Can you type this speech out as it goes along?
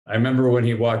I remember when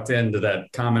he walked into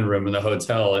that common room in the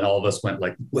hotel and all of us went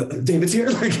like, what, David's here?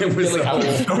 Like it was,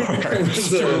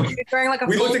 wearing like a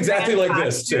we looked exactly like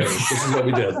this too. This is what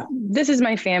we did. This is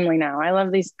my family now. I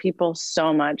love these people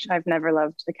so much. I've never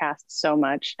loved the cast so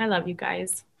much. I love you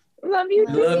guys. Love you.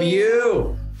 Love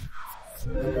you.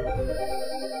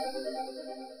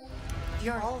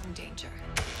 You're all in danger.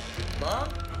 Mom?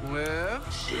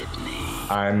 With Sydney.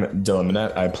 I'm Dylan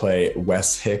Minnette. I play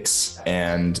Wes Hicks,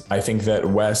 and I think that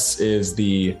Wes is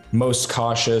the most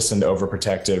cautious and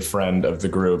overprotective friend of the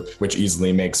group, which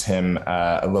easily makes him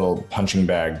a little punching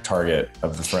bag target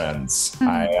of the friends.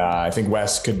 I think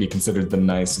Wes could be considered the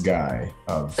nice guy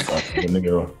of the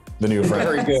new friend.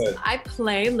 Very good. I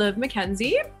play Liv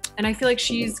Mackenzie, and I feel like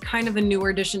she's kind of a newer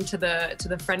addition to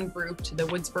the friend group, to the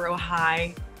Woodsboro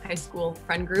High School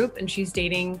friend group, and she's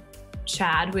dating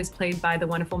Chad, who is played by the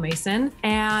wonderful Mason.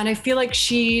 And I feel like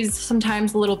she's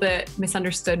sometimes a little bit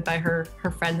misunderstood by her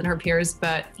friends and her peers,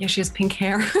 but yeah, she has pink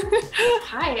hair.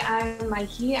 Hi, I'm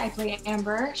Mikey. I play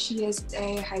Ammar. She is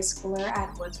a high schooler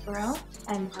at Woodsboro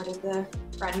and part of the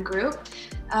friend group.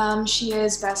 She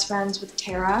is best friends with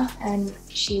Tara, and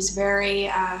she's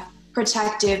very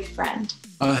protective friend.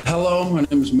 Hello, my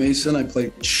name is Mason. I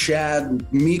play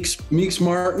Chad Meeks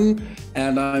Martin,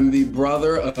 and I'm the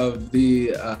brother of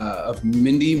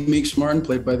Mindy Meeks Martin,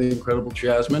 played by the incredible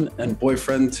Jasmin, and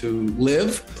boyfriend to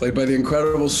Liv, played by the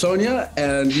incredible Sonia.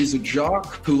 And he's a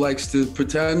jock who likes to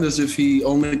pretend as if he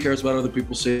only cares about other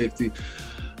people's safety,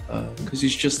 because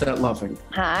he's just that loving.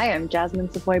 Hi, I'm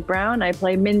Jasmin Savoy Brown. I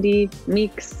play Mindy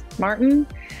Meeks Martin.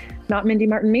 Not Mindy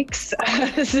Martin Meeks,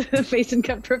 as Mason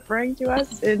kept referring to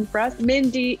us in press.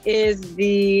 Mindy is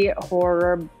the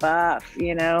horror buff,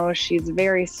 you know? She's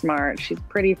very smart. She's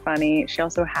pretty funny. She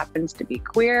also happens to be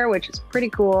queer, which is pretty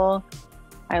cool.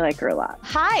 I like her a lot.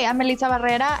 Hi, I'm Melissa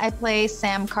Barrera. I play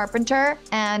Sam Carpenter,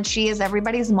 and she is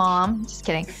everybody's mom. Just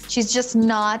kidding. She's just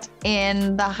not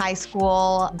in the high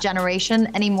school generation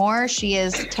anymore. She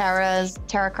is Tara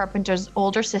Carpenter's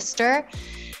older sister.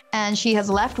 And she has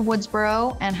left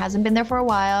Woodsboro and hasn't been there for a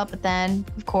while, but then,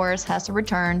 of course, has to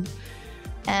return.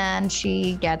 And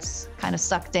she gets kind of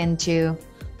sucked into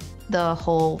the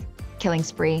whole killing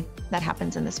spree that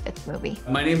happens in this fifth movie.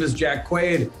 My name is Jack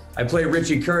Quaid. I play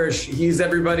Richie Kirsch. He's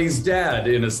everybody's dad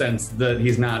in a sense that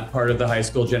he's not part of the high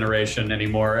school generation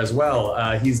anymore as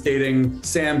well. He's dating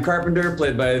Sam Carpenter,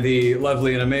 played by the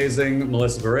lovely and amazing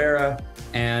Melissa Barrera.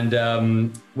 And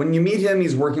when you meet him,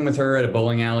 he's working with her at a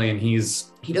bowling alley, and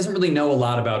he doesn't really know a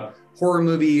lot about horror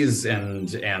movies and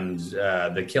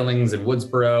the killings in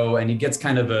Woodsboro, and he gets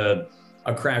kind of a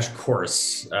crash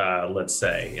course, let's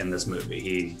say, in this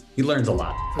movie. He learns a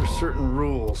lot. There's certain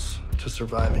rules to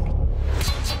surviving.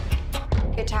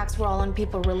 The attacks were all on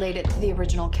people related to the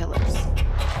original killers.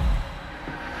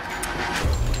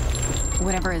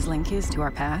 Whatever his link is to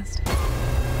our past,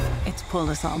 it's pulled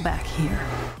us all back here.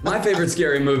 My favorite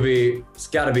scary movie has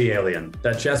got to be Alien.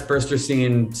 That chest burster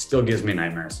scene still gives me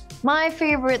nightmares. My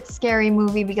favorite scary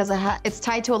movie, because it's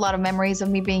tied to a lot of memories of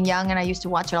me being young and I used to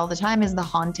watch it all the time, is The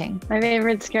Haunting. My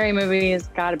favorite scary movie has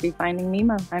got to be Finding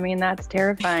Nemo. I mean, that's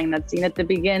terrifying. That scene at the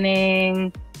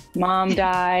beginning, mom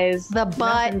dies. The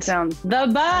butt. The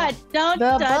butt. Don't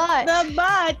touch the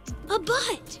butt. A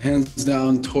butt. Hands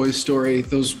down, Toy Story.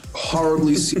 Those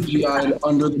horribly CGI'd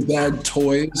under the bed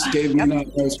toys gave me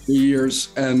nightmares for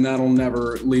years, and that'll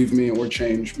never leave me or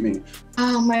change me.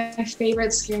 Oh, my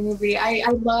favorite scary movie. I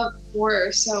love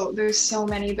horror, so there's so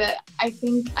many, but I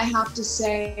think I have to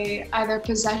say either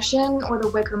Possession or The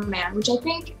Wicker Man, which I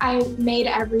think I made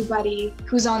everybody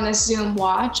who's on this Zoom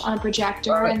watch on a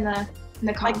projector in the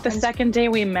conference. Like the second day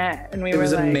we met, and we were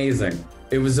like... It was amazing.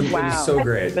 It was so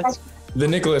great. The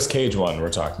Nicolas Cage one we're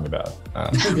talking about.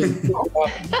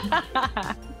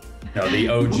 No, the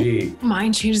OG.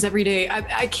 Mine changes every day.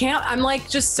 I can't, I'm like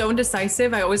just so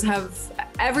indecisive. I always have,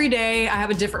 every day I have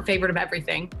a different favorite of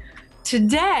everything.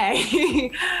 Today,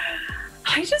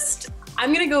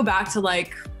 I'm gonna go back to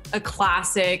like a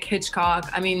classic Hitchcock.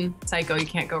 I mean, Psycho, you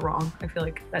can't go wrong. I feel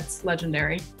like that's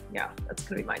legendary. Yeah, that's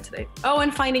gonna be mine today. Oh,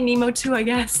 and Finding Nemo too, I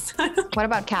guess. What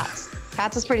about Cats?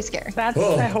 Cats is pretty scary. That's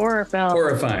a horror film.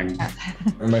 Horrifying.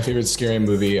 My favorite scary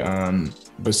movie,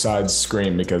 besides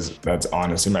Scream, because that's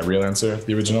honestly my real answer,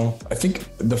 the original. I think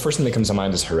the first thing that comes to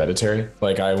mind is Hereditary.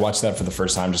 Like, I watched that for the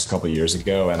first time just a couple of years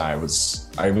ago, and I was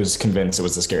convinced it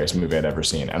was the scariest movie I'd ever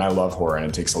seen. And I love horror, and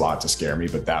it takes a lot to scare me,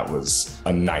 but that was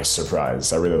a nice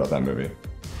surprise. I really love that movie.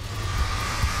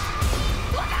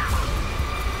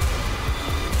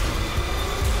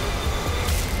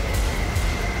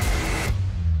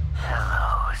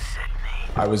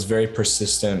 I was very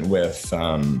persistent with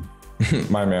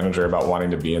my manager about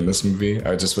wanting to be in this movie.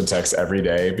 I just would text every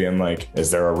day being like,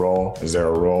 is there a role? Is there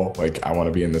a role? Like, I want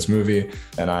to be in this movie.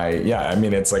 And I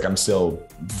mean, it's like, I'm still,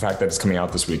 the fact that it's coming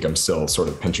out this week, I'm still sort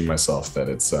of pinching myself that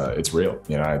it's real.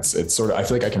 You know, it's sort of, I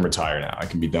feel like I can retire now. I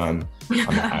can be done.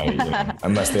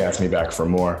 Unless they ask me back for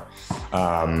more.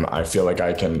 I feel like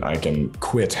I can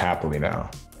quit happily now.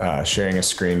 Sharing a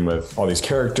screen with all these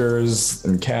characters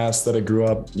and cast that I grew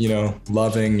up, you know,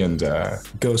 loving, and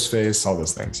Ghostface, all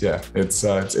those things. Yeah, it's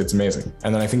amazing.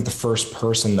 And then I think the first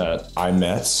person that I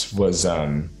met was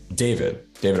David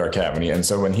Arquette. And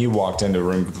so when he walked into a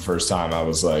room for the first time, I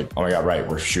was like, oh my God, right,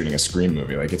 we're shooting a Scream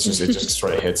movie. Like, it just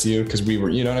sort of hits you because we were,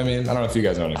 you know what I mean? I don't know if you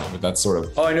guys know what I mean, but that's sort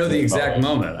of. Oh, I know the exact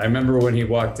moment. I remember when he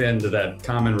walked into that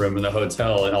common room in the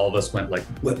hotel and all of us went like,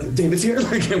 what, David's here?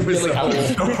 Like, it was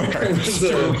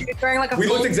wearing like a we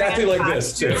looked exactly like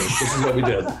this too. This is what we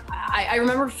did. I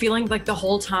remember feeling like the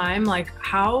whole time, like,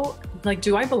 how, like,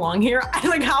 do I belong here?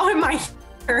 Like, how am I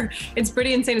here? It's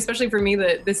pretty insane, especially for me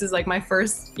that this is like my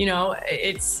first, you know,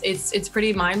 it's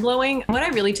pretty mind blowing. What I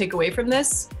really take away from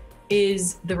this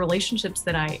is the relationships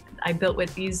that I built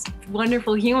with these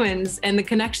wonderful humans and the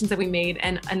connections that we made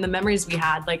and the memories we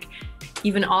had, like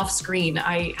even off screen.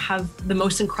 I have the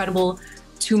most incredible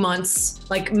 2 months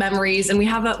like memories, and we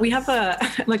have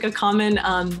a like a common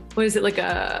what is it, like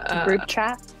a group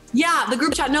chat? Yeah, the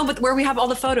group chat. No, but where we have all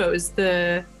the photos.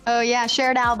 Oh yeah,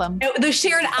 shared album. The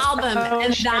shared album,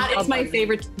 and that is my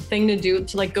favorite thing to do,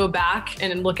 to like go back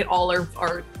and look at all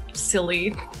our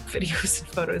silly videos and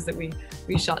photos that we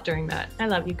shot during that. I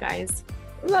love you guys.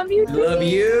 Love you. Love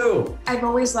you. I've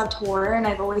always loved horror, and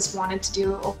I've always wanted to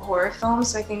do a horror film.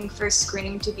 So I think for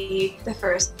Scream to be the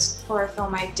first horror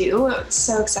film I do, it's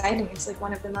so exciting. It's like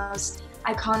one of the most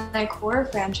iconic horror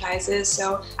franchises.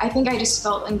 So I think I just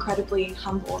felt incredibly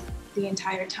humbled the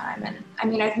entire time. And I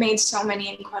mean, I've made so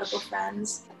many incredible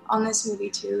friends on this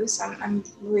movie too, so I'm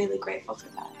really grateful for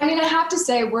that. I mean, I have to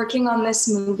say, working on this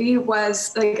movie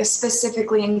was like a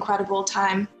specifically incredible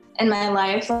time in my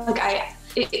life. Like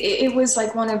it was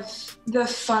like one of the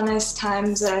funnest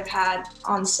times that I've had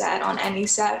on set, on any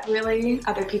set really.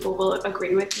 Other people will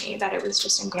agree with me that it was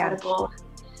just incredible.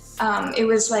 It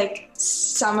was like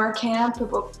summer camp,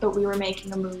 but we were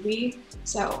making a movie.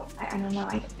 So I don't know,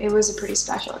 it was a pretty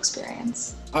special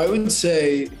experience. I would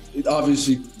say,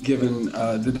 obviously, given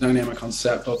the dynamic on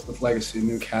set, both with Legacy and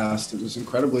new cast, it was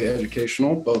incredibly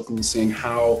educational, both in seeing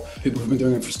how people who've been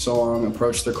doing it for so long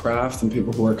approach their craft and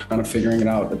people who are kind of figuring it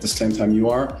out at the same time you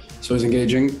are. So it was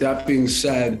engaging. That being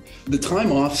said, the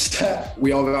time off set,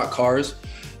 we all got cars.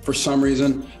 For some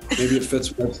reason, maybe it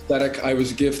fits my aesthetic, I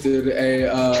was gifted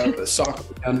a soccer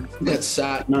pen that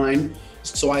sat 9.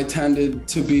 So I tended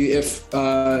to be, if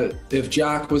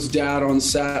Jack was dad on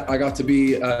set, I got to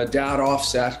be dad off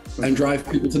set and drive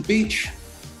people to the beach.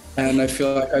 And I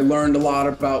feel like I learned a lot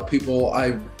about people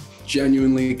I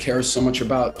genuinely care so much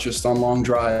about, just on long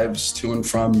drives to and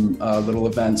from little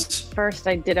events. First,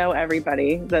 I ditto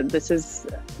everybody that this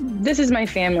is my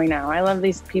family now. I love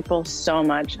these people so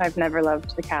much. I've never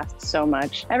loved the cast so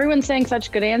much. Everyone's saying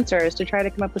such good answers to try to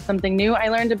come up with something new. I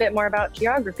learned a bit more about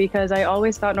geography because I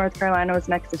always thought North Carolina was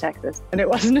next to Texas. And it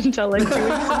wasn't until like 2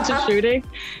 weeks into shooting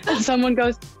and someone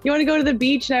goes, "You want to go to the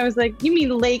beach?" And I was like, "You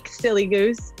mean lake, silly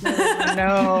goose."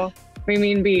 No. We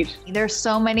mean beach. There's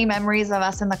so many memories of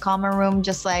us in the common room,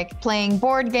 just like playing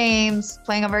board games,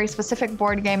 playing a very specific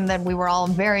board game that we were all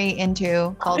very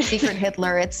into called Secret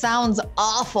Hitler. It sounds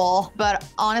awful, but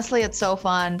honestly, it's so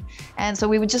fun. And so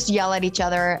we would just yell at each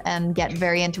other and get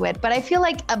very into it. But I feel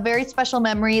like a very special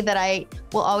memory that I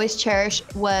will always cherish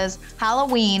was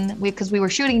Halloween, because we were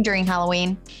shooting during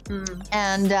Halloween.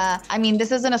 And I mean,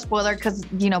 this isn't a spoiler because,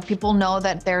 you know, people know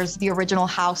that there's the original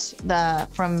house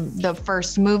from the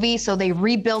first movie. So they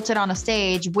rebuilt it on a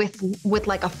stage with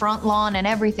like a front lawn and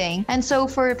everything. And so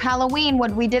for Halloween,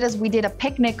 what we did is we did a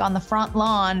picnic on the front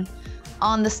lawn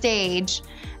on the stage,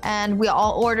 and we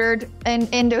all ordered an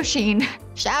Indochine.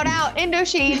 Shout out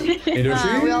Indochine.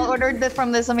 We all ordered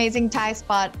from this amazing Thai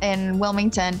spot in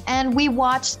Wilmington, and we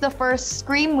watched the first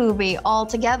Scream movie all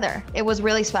together. It was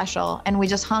really special, and we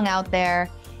just hung out there,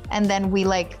 and then we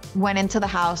like went into the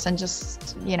house and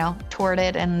just, you know, toured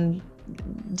it and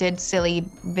did silly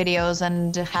videos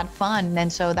and had fun.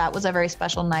 And so that was a very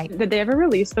special night. Did they ever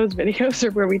release those videos,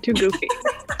 or were we too goofy?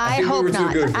 I hope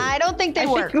not. I don't think they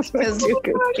were.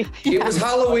 It was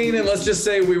Halloween, and let's just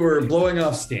say we were blowing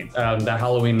off steam. That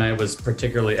Halloween night was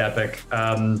particularly epic.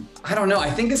 I don't know. I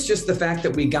think it's just the fact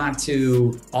that we got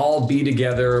to all be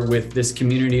together with this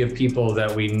community of people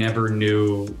that we never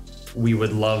knew we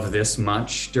would love this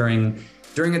much during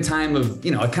a time of, you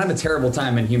know, a kind of a terrible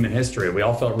time in human history. We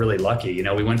all felt really lucky. You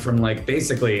know, we went from like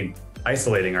basically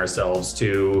isolating ourselves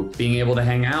to being able to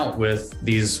hang out with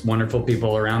these wonderful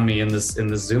people around me in this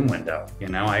Zoom window. You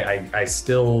know, I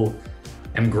still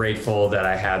am grateful that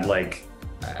I had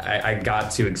I got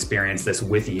to experience this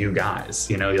with you guys.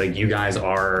 You know, like you guys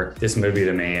are this movie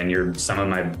to me, and you're some of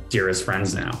my dearest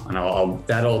friends now. And I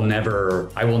will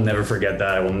never forget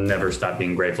that. I will never stop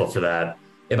being grateful for that.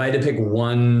 If I had to pick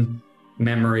one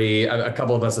memory, a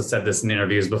couple of us have said this in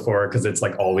interviews before because it's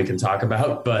like all we can talk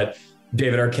about, but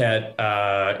David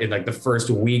Arquette, in like the first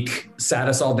week, sat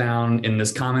us all down in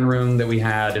this common room that we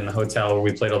had in the hotel where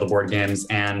we played all the board games,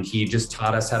 and he just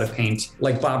taught us how to paint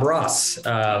like Bob Ross.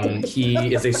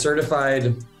 He is a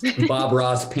certified Bob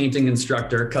Ross painting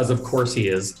instructor, because of course he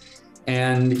is.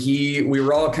 And we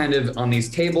were all kind of on these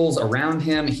tables around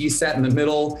him. He sat in the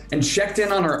middle and checked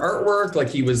in on our artwork like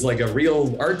he was like a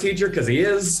real art teacher, because he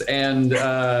is. And,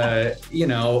 you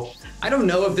know, I don't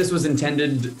know if this was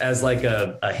intended as like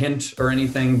a hint or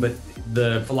anything, but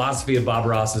the philosophy of Bob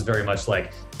Ross is very much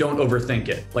like, don't overthink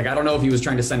it. Like, I don't know if he was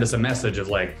trying to send us a message of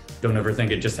like, don't overthink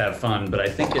it, just have fun. But I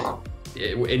think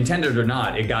it intended or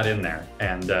not, it got in there.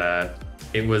 And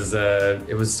it was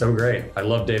so great. I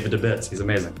love David to bits. He's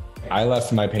amazing. I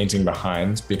left my painting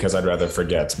behind because I'd rather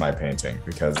forget my painting,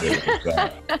 because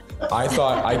I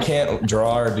thought I can't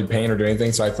draw or do paint or do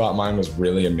anything, so I thought mine was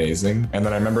really amazing. And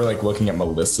then I remember like looking at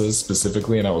Melissa's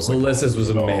specifically, and I was like, Melissa's was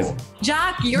amazing.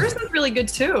 Jack, yours was really good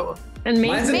too. And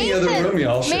Mine's in the other room,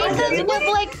 y'all.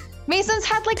 Mason's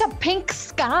had like a pink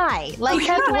sky. Like,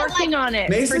 yeah, has working on it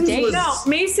Mason's for days. No,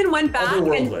 Mason went back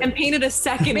and painted a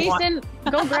second one. Mason,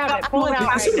 go grab it. Pull it out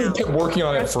right Mason now. kept working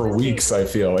on it for weeks, I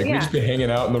feel. Like, we'd just be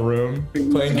hanging out in the room,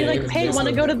 playing games. You're like, hey, want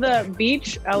to go to the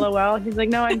beach? LOL. He's like,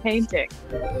 no, I'm painting.